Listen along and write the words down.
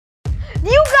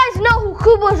know who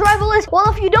Qobo's rival is? Well,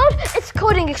 if you don't, it's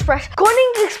Coding Express.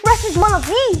 Coding Express is one of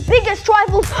the biggest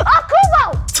rivals of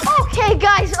Qobo. Okay,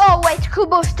 guys. Oh, wait,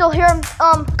 Qobo's still here.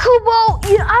 Qobo, I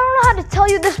don't know how to tell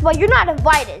you this, but you're not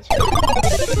invited.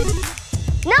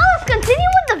 Now let's continue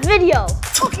with the video.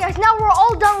 Okay, guys, now we're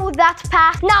all done with that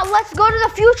path. Now let's go to the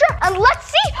future and let's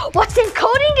see what's in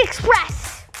Coding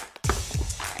Express.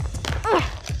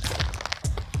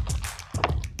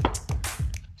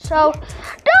 So,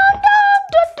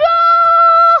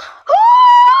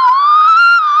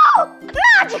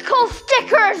 magical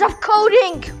stickers of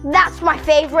coding. That's my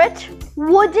favorite.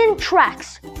 Wooden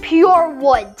tracks, pure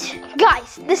wood.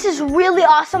 Guys, this is really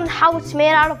awesome how it's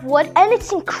made out of wood, and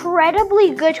it's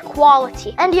incredibly good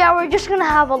quality. And yeah, we're just gonna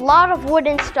have a lot of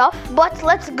wooden stuff, but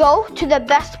let's go to the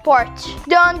best part.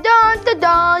 Dun dun dun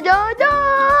dun dun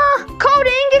dun!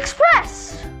 Coding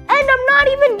Express! And I'm not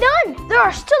even done. There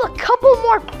are still a couple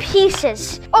more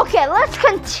pieces. Okay, let's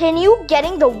continue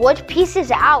getting the wood pieces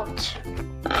out.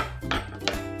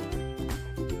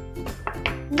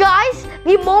 Guys,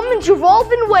 the moment you've all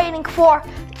been waiting for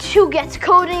to get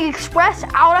Coding Express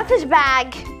out of his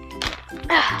bag.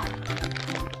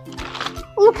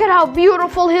 Look at how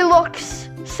beautiful he looks.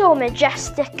 So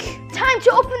majestic. Time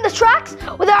to open the tracks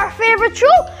with our favorite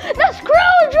tool, the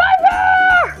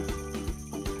screwdriver!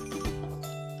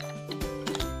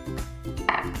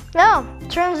 No,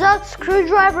 turns out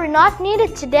screwdriver not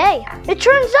needed today. It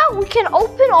turns out we can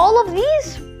open all of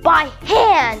these by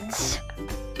hand.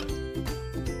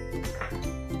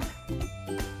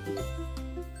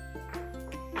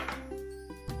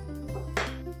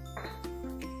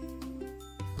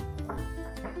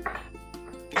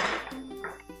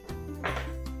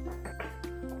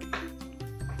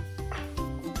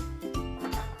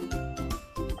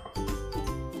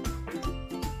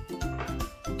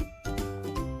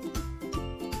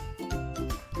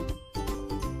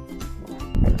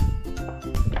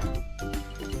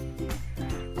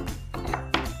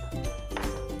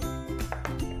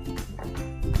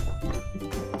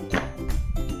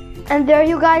 And there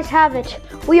you guys have it.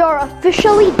 We are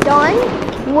officially done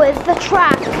with the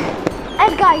track.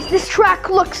 And guys, this track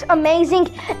looks amazing,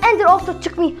 and it also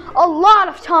took me a lot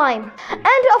of time.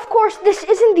 And of course, this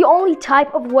isn't the only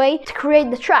type of way to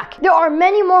create the track. There are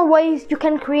many more ways you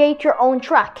can create your own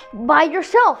track by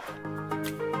yourself.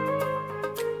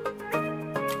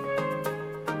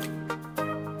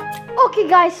 Okay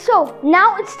guys, so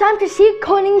now it's time to see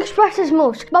Coding Express's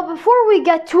moves. But before we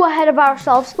get too ahead of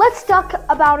ourselves, let's talk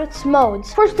about its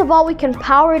modes. First of all, we can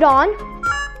power it on.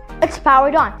 It's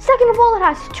powered on. Second of all, it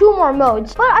has 2 more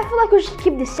modes, but I feel like we should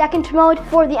keep the second mode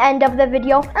for the end of the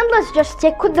video, and let's just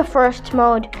stick with the first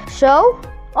mode. So,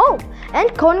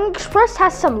 and Coding Express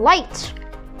has some lights.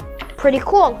 Pretty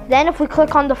cool. Then if we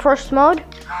click on the first mode,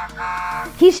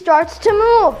 he starts to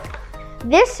move.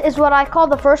 This is what I call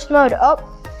the first mode.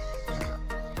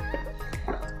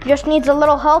 Just needs a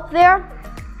little help there.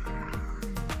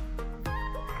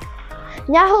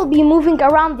 Now he'll be moving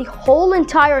around the whole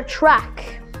entire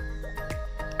track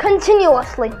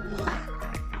continuously.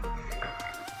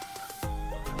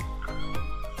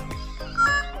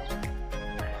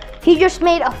 He just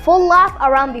made a full lap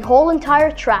around the whole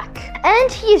entire track.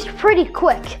 And he is pretty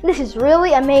quick. This is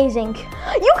really amazing.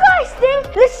 You guys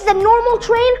think this is a normal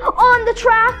train on the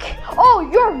track? Oh,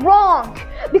 you're wrong.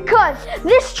 Because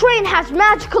this train has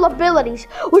magical abilities,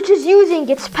 which is using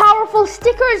its powerful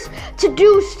stickers to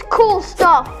do cool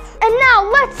stuff. And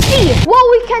now let's see what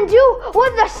we can do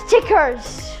with the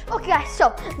stickers. Okay guys,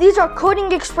 so these are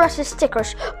Coding Express's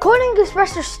stickers. Coding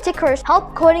Express's stickers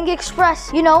help Coding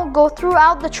Express, go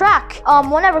throughout the track.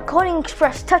 Whenever Coding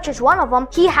Express touches one of them,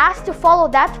 he has to follow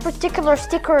that particular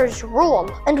sticker's rule.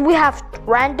 And we have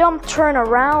random, turn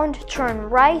around, turn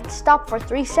right, stop for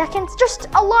 3 seconds, just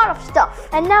a lot of stuff.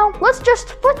 And now let's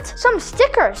just put some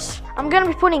stickers. I'm gonna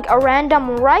be putting a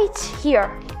random right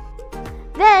here.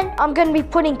 Then I'm gonna be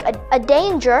putting a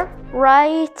danger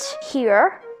right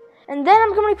here. And then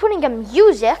I'm going to be putting a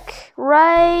music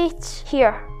right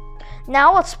here.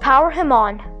 Now let's power him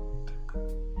on.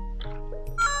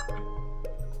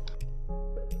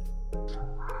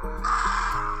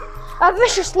 A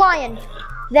vicious lion.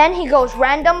 Then he goes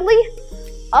randomly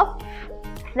up,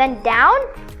 then down.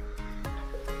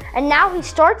 And now he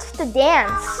starts to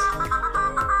dance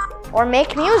or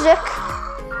make music.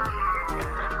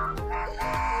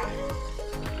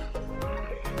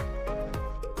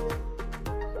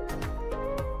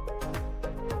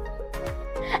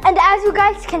 And as you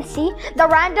guys can see, the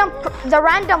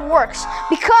random works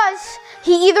because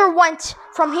he either went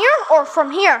from here or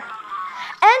from here.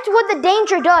 And what the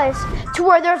danger does, to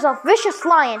where there's a vicious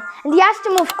lion and he has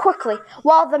to move quickly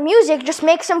while the music just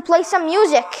makes him play some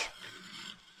music.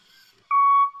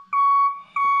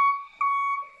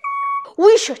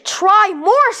 We should try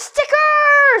more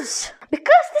stickers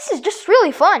because this is just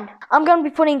really fun. I'm gonna be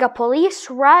putting a police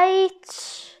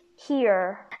right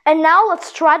here. And now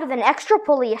let's try with an extra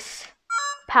police.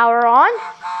 Power on,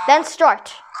 then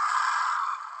start.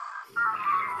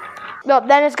 No,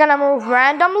 then it's gonna move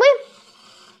randomly.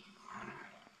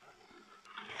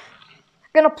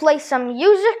 Gonna play some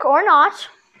music or not.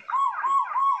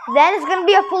 Then it's gonna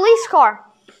be a police car.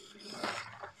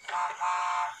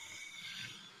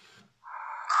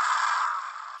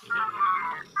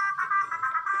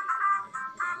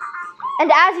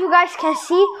 And as you guys can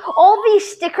see, all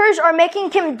these stickers are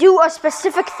making him do a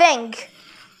specific thing.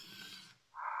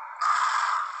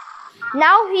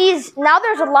 Now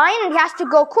there's a lion and he has to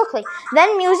go quickly.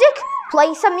 Then music,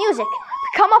 play some music.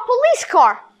 Become a police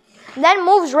car. Then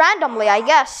moves randomly, I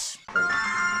guess.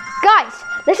 Guys,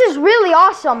 this is really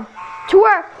awesome. To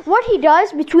where what he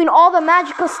does between all the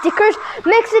magical stickers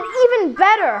makes it even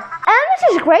better. And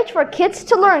this is great for kids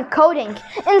to learn coding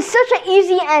in such an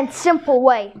easy and simple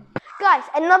way. Guys,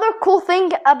 another cool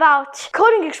thing about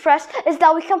Coding Express is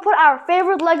that we can put our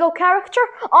favorite Lego character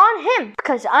on him.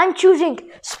 Because I'm choosing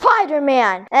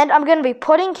Spider-Man. And I'm going to be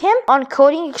putting him on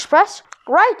Coding Express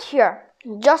right here.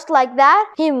 Just like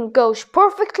that, he goes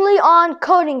perfectly on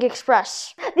Coding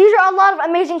Express. These are a lot of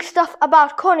amazing stuff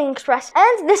about Coding Express.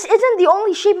 And this isn't the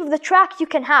only shape of the track you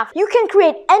can have. You can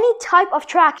create any type of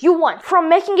track you want, from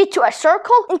making it to a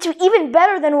circle into even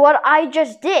better than what I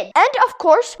just did. And of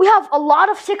course, we have a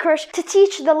lot of stickers to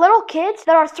teach the little kids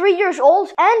that are 3 years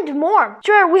old and more.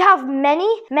 Sure, we have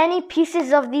many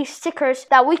pieces of these stickers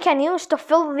that we can use to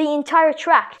fill the entire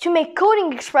track to make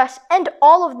Coding Express and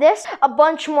all of this a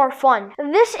bunch more fun.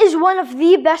 This is one of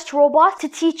the best robots to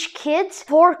teach kids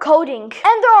for coding.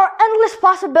 And there are endless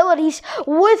possibilities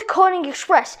with Coding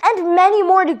Express and many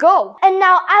more to go. And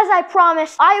now, as I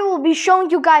promised, I will be showing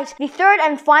you guys the third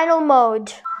and final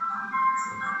mode.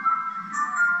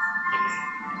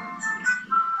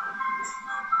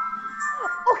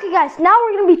 Okay guys, now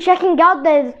we're going to be checking out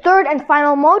the third and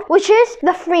final mode, which is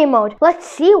the free mode. Let's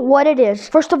see what it is.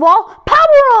 First of all,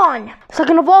 power on!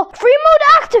 Second of all, free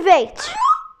mode activate!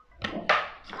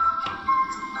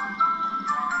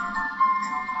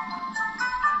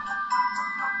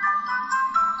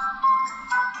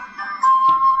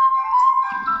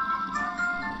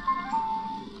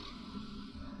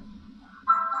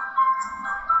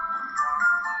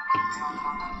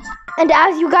 And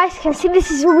as you guys can see, this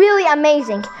is really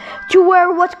amazing. To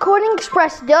where what Coding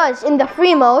Express does in the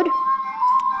free mode,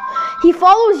 he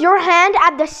follows your hand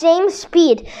at the same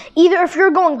speed, either if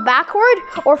you're going backward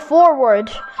or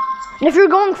forward. And if you're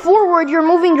going forward, you're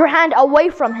moving your hand away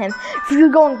from him. If you're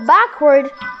going backward,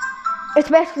 it's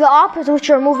basically the opposite, which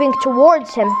you're moving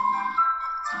towards him.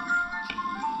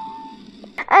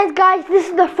 And guys, this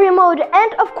is the free mode,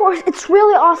 and of course it's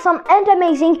really awesome and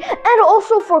amazing, and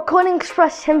also for Coding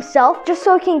Express himself, just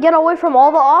so he can get away from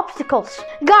all the obstacles.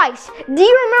 Guys, do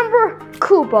you remember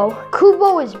Qobo?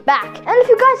 Qobo is back, and if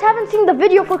you guys haven't seen the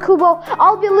video for Qobo,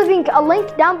 I'll be leaving a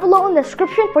link down below in the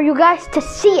description for you guys to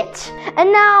see it.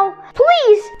 And now,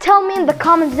 please tell me in the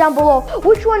comments down below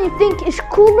which one you think is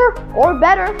cooler or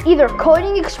better, either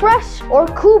Coding Express or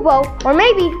Qobo, or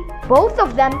maybe both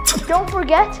of them. Don't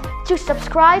forget to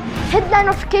subscribe, hit that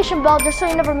notification bell just so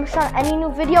you never miss out any new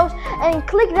videos, and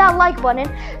click that like button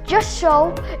just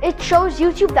so it shows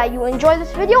YouTube that you enjoy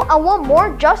this video and want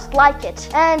more just like it.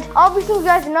 And I'll be seeing you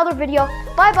guys in another video.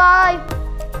 Bye bye.